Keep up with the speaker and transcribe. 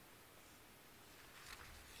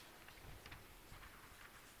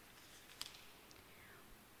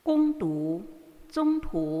恭读宗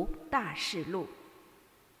徒大事录。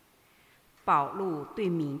保禄对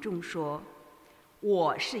民众说：“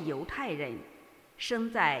我是犹太人，生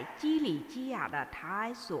在基里基雅的塔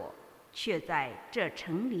尔索，却在这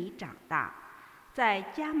城里长大，在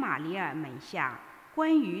加玛里耳门下，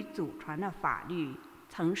关于祖传的法律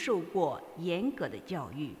曾受过严格的教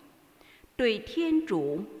育，对天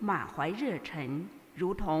主满怀热忱，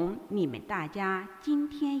如同你们大家今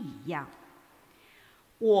天一样。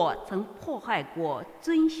我曾迫害过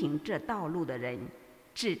遵行这道路的人，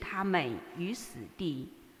置他们于死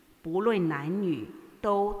地，不论男女，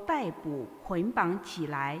都逮捕捆绑起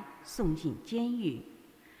来，送进监狱。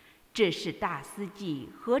这是大司祭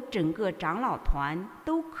和整个长老团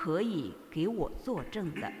都可以给我作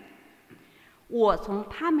证的。我从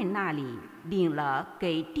他们那里领了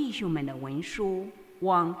给弟兄们的文书，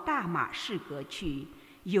往大马士革去，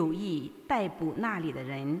有意逮捕那里的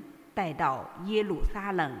人，带到耶路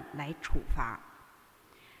撒冷来处罚。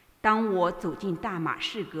当我走近大马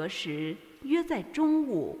士革时，约在中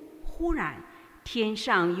午，忽然天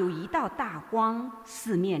上有一道大光，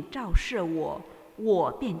四面照射我，我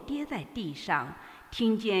便跌在地上，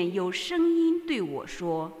听见有声音对我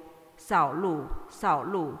说：“扫路，扫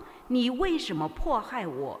路，你为什么迫害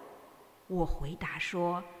我？”我回答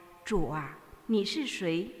说：“主啊，你是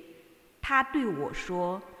谁？”他对我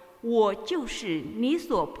说：“我就是你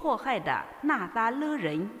所迫害的纳匝勒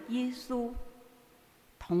人耶稣。”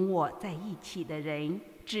同我在一起的人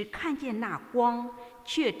只看见那光，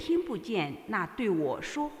却听不见那对我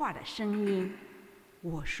说话的声音。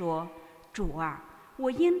我说：“主啊，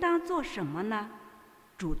我应当做什么呢？”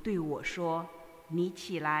主对我说：“你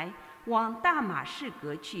起来，往大马士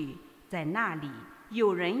革去，在那里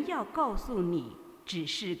有人要告诉你指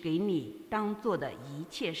示给你当做的一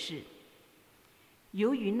切事。”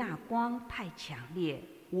由于那光太强烈，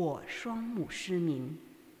我双目失明，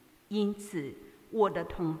因此我的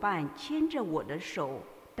同伴牵着我的手，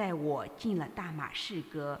带我进了大马士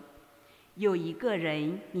革。有一个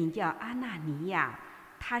人名叫阿纳尼亚，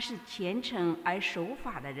他是虔诚而守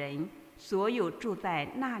法的人，所有住在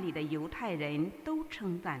那里的犹太人都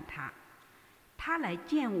称赞他。他来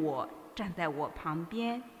见我，站在我旁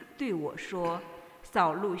边，对我说：“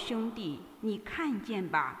扫路兄弟，你看见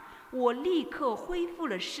吧。”我立刻恢复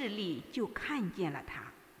了视力，就看见了他。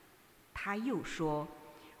他又说：“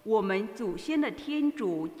我们祖先的天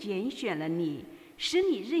主拣选了你，使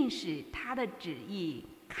你认识他的旨意，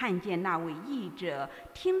看见那位义者，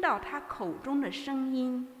听到他口中的声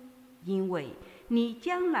音，因为你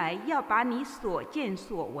将来要把你所见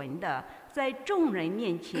所闻的，在众人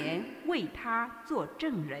面前为他做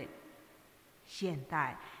证人。现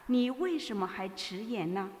在你为什么还迟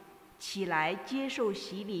延呢？起来接受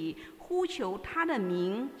洗礼，呼求他的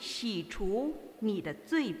名，洗除你的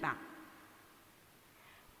罪吧。”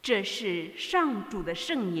这是上主的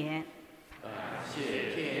圣言。感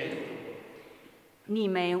谢天主。你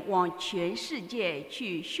们往全世界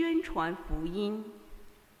去宣传福音。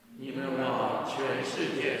你们往全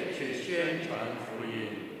世界去宣传福音。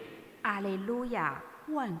阿肋路亚！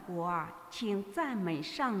万国啊，请赞美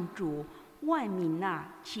上主；万民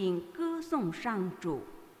啊，请歌颂上主。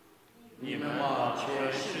你们往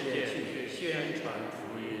全世界去宣传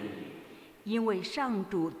福音，因为上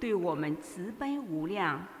主对我们慈悲无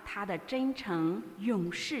量，他的真诚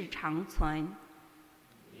永世长存。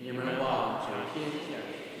你们往全天下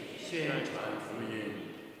去宣传福音。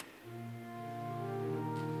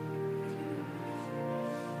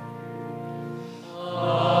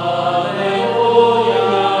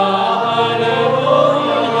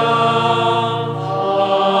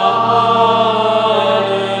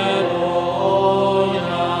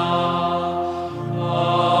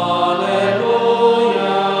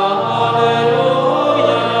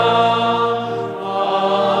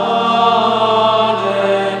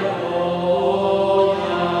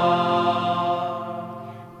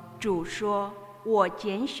我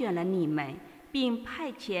拣选了你们，并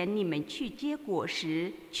派遣你们去结果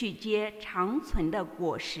实，去结长存的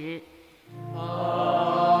果实。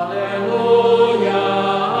哈利路亚，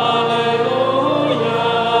哈利路亚，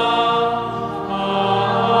哈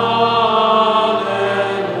利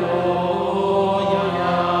路亚，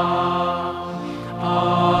哈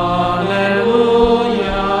利路亚，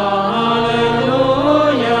哈利路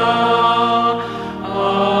亚，哈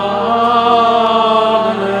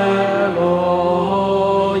利路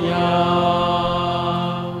亚。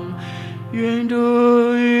愿主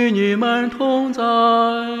与你们同在。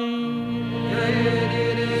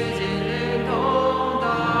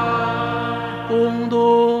恭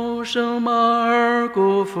读圣马尔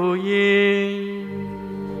谷福音。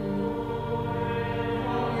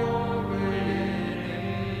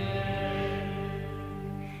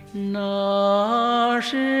那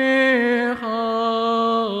时候，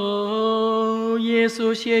耶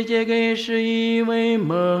稣写信给11位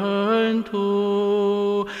门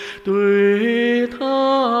徒，对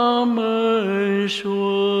他们说：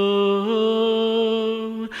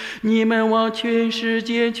你们往全世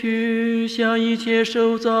界去，向一切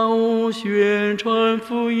受造物宣传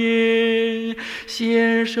福音，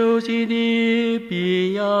先受洗的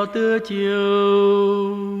必要得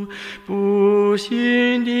救，不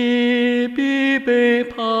信的必被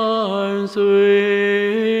判罪，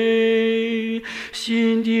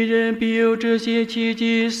信的人必有这些奇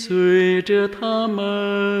迹随着他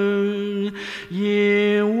们，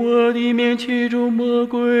因我的名驱逐魔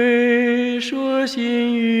鬼，说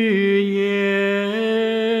新语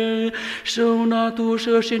言，受那毒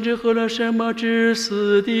蛇，甚至喝了什么致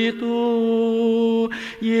死的毒，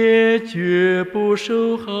也绝不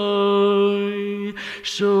受害，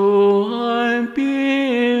手按病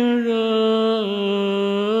人，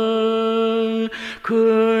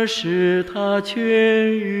可使他痊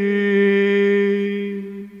愈。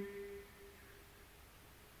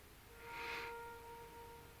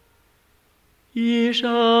以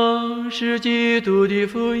上是基督的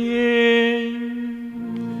福音。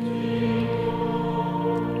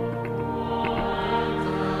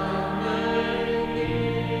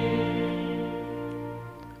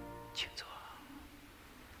请坐。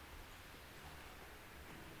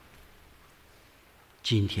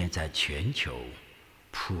今天在全球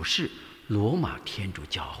普世罗马天主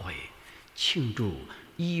教会庆祝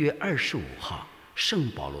1月25号圣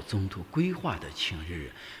保禄宗徒归化的庆日，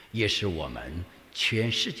也是我们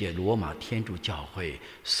全世界罗马天主教会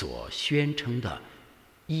所宣称的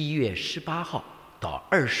1月18号到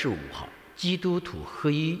25号基督徒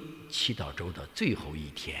合一祈祷周的最后一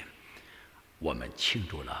天，我们庆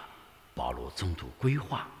祝了保禄宗徒归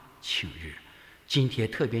化庆日。今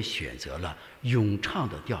天特别选择了咏唱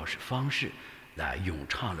的调式方式来咏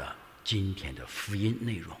唱了今天的福音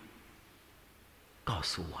内容，告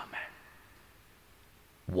诉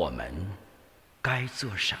我们该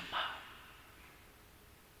做什么。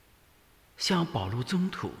像保禄宗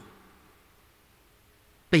徒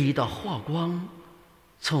被一道火光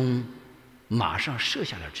从马上射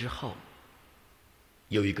下来之后，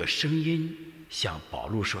有一个声音向保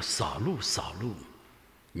禄说：扫路，扫路，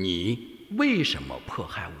你为什么迫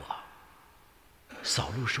害我？扫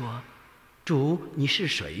路说：主，你是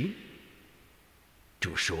谁？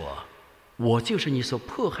主说：我就是你所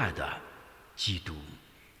迫害的基督。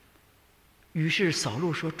于是扫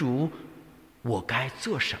路说：主，我该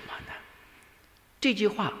做什么呢？这句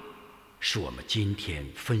话是我们今天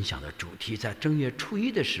分享的主题。在正月初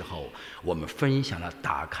一的时候，我们分享了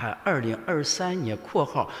打开2023年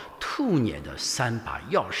兔年的3把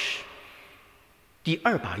钥匙。第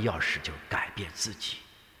2把钥匙就是改变自己。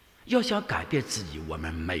要想改变自己，我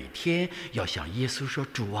们每天要向耶稣说：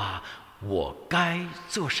主啊，我该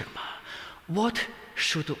做什么？ What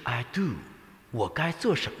should I do？ 我该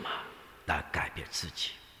做什么来改变自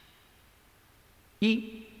己？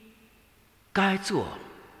一，该做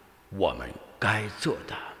我们该做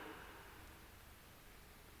的。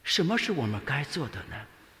什么是我们该做的呢？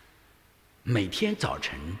每天早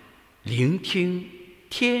晨聆听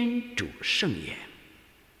天主圣言。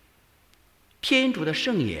天主的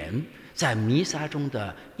圣言在弥撒中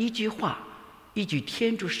的一句话，一句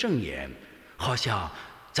天主圣言，好像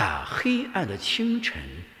在黑暗的清晨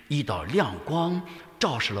一道亮光，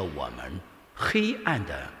照射了我们黑暗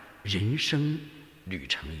的人生旅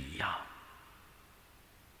程一样。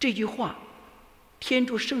这句话，天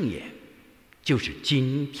主圣言，就是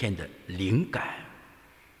今天的灵感，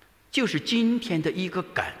就是今天的一个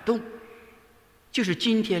感动，就是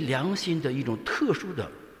今天良心的一种特殊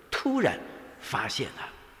的突然发现了，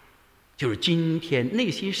就是今天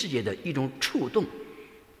内心世界的一种触动。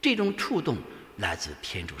这种触动来自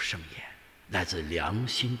天主圣言，来自良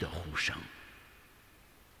心的呼声。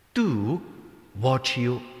 Do what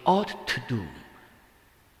you ought to do，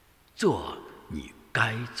 做你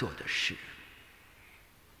该做的事。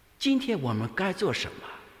今天我们该做什么？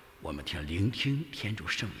我们聆听天主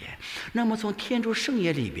圣言。那么从天主圣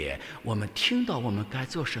言里边，我们听到我们该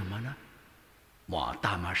做什么呢？往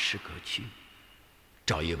大马士革去，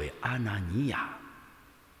找一位阿拿尼亚，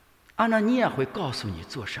阿拿尼亚会告诉你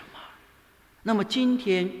做什么。那么今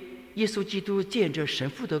天耶稣基督借着神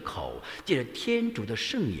父的口，借着天主的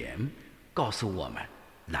圣言，告诉我们：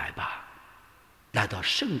来吧，来到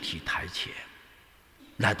圣体台前，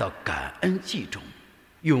来到感恩祭中，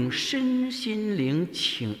用身心灵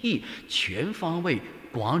情意全方位、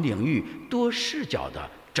广领域、多视角的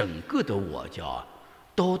整个的我，叫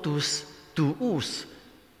totus tuus，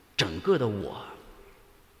 整个的我，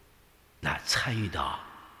来参与到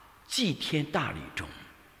祭天大礼中，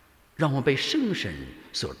让我们被圣神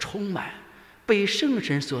所充满，被圣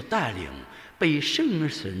神所带领，被圣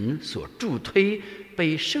神所助推，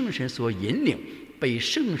被圣神所引领，被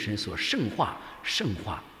圣神所圣化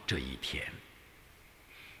这一天。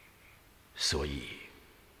所以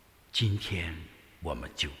今天我们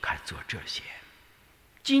就该做这些。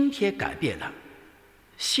今天改变了，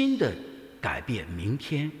新的改变明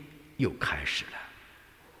天又开始了。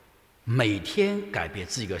每天改变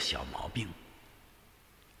自己的小毛病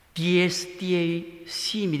 ，dies die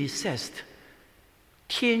similis est，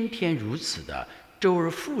 天天如此的周而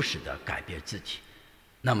复始的改变自己。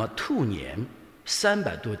那么兔年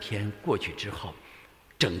300多天过去之后，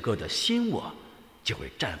整个的新我就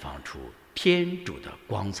会绽放出天主的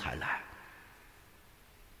光彩来，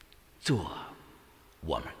做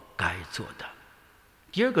我们该做的。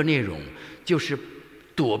第二个内容就是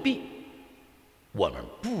躲避我们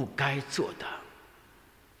不该做的，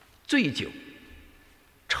醉酒、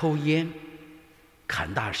抽烟、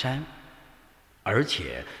侃大山，而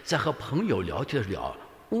且在和朋友聊天的时候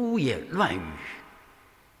污言乱语，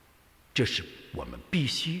这是我们必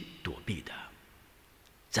须躲避的。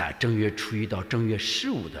在正月初一到正月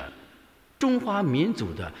15的中华民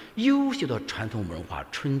族的优秀的传统文化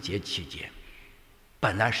春节期间，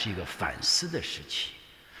本来是一个反思的时期，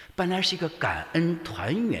本来是一个感恩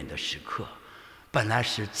团圆的时刻，本来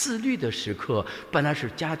是自律的时刻，本来是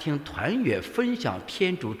家庭团圆分享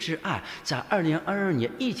天主之爱。在2022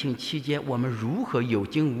年疫情期间，我们如何有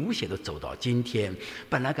惊无险地走到今天？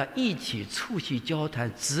本来该一起促膝交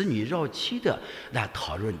谈、子女绕膝的来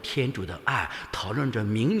讨论天主的爱，讨论着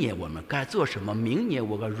明年我们该做什么，明年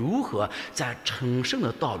我该如何在成圣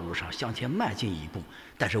的道路上向前迈进一步。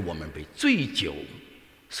但是我们被醉酒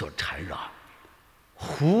所缠绕，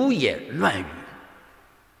胡言乱语，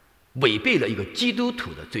违背了一个基督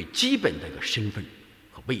徒的最基本的一个身份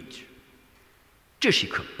和位置，这是一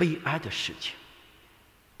个悲哀的事情。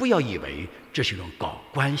不要以为这是一种搞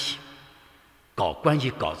关系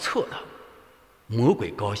搞错了，魔鬼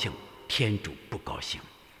高兴，天主不高兴。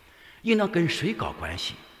应当跟谁搞关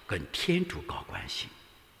系？跟天主搞关系。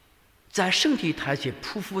在圣体台前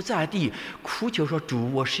匍匐在地，哭求说：“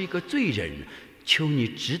主，我是一个罪人，求你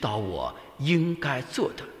指导我应该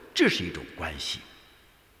做的。”这是一种关系。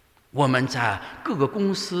我们在各个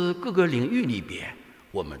公司、各个领域里边，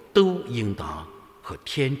我们都应当和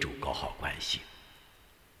天主搞好关系。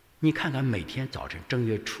你看看，每天早晨正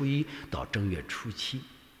月初一到正月初七，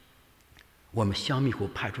我们香蜜湖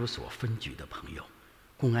派出所分局的朋友、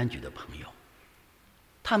公安局的朋友，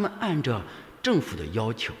他们按照政府的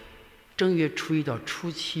要求，正月初一到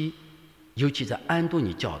初七，尤其在安东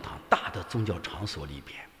尼教堂大的宗教场所里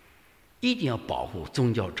边，一定要保护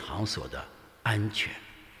宗教场所的安全，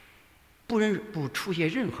不出现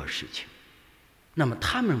任何事情。那么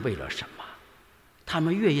他们为了什么？他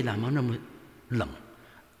们月夜难吗那么冷，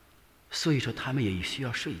所以说他们也需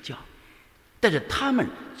要睡觉，但是他们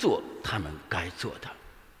做他们该做的。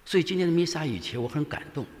所以今天的弥撒以前我很感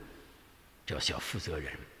动，这小负责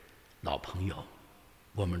人老朋友，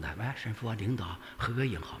我们来神父啊，领导合个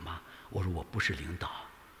影好吗？我说我不是领导，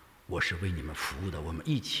我是为你们服务的，我们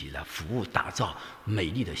一起来服务打造美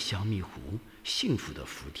丽的香蜜湖，幸福的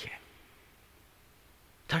福田。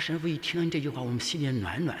他神父一听完这句话，我们心里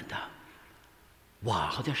暖暖的，哇，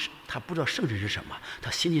好像是他不知道圣神是什么，他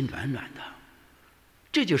心里暖暖的。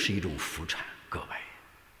这就是一种福传，各位。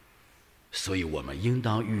所以我们应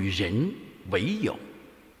当与人为友，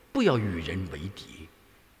不要与人为敌。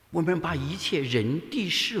我们把一切人地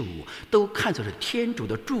事物都看作是天主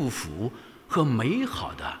的祝福和美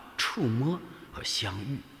好的触摸和相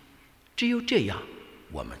遇。只有这样，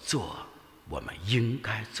我们做我们应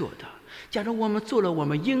该做的。假如我们做了我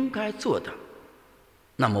们应该做的，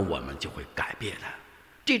那么我们就会改变了。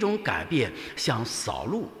这种改变像扫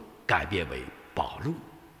路改变为保禄，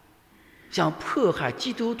像迫害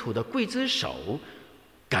基督徒的刽子手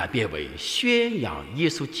改变为宣扬耶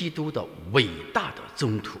稣基督的伟大的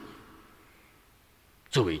宗徒。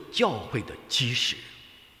作为教会的基石，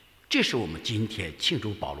这是我们今天庆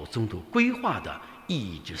祝保禄宗徒归化的意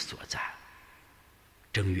义之所在。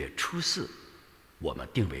正月初四，我们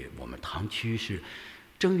定为我们堂区是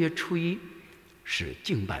正月初一是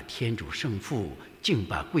敬拜天主圣父，敬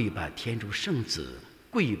拜跪拜天主圣子，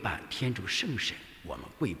跪拜天主圣神，我们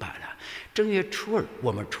跪拜了。正月初二，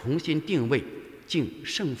我们重新定位敬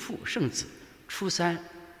圣父圣子，初三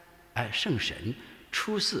圣神，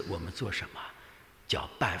初四我们做什么？叫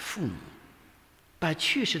拜父母，拜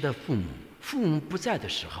去世的父母。父母不在的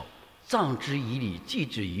时候，葬之以礼，祭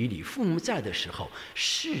之以礼；父母在的时候，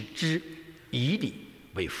视之以礼，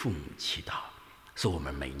为父母祈祷。所以我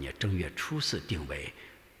们每年正月初4定为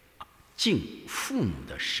敬父母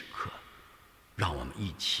的时刻，让我们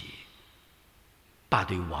一起把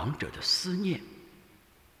对亡者的思念，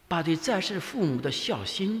把对在世父母的孝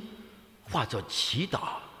心化作祈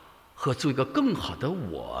祷和做一个更好的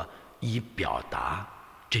我，以表达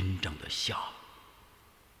真正的孝。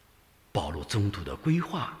保禄宗徒的规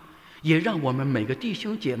划也让我们每个弟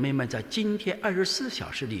兄姐妹们在今天24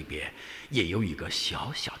小时里边也有一个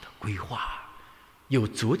小小的规划，由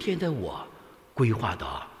昨天的我规划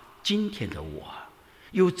到今天的我，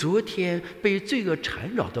由昨天被罪恶缠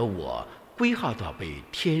绕的我规划到被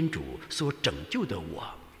天主所拯救的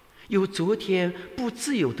我，由昨天不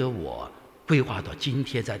自由的我规划到今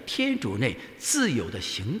天在天主内自由的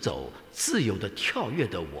行走、自由的跳跃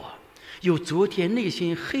的我，由昨天内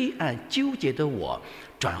心黑暗纠结的我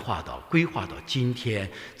规划到今天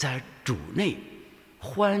在主内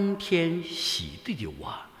欢天喜地的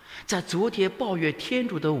我，在昨天抱怨天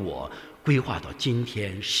主的我规划到今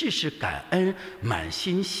天事事感恩、满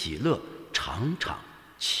心喜乐、常常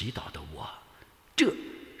祈祷的我。这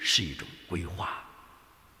是一种规划。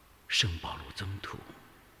圣保禄宗徒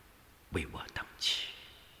为我祷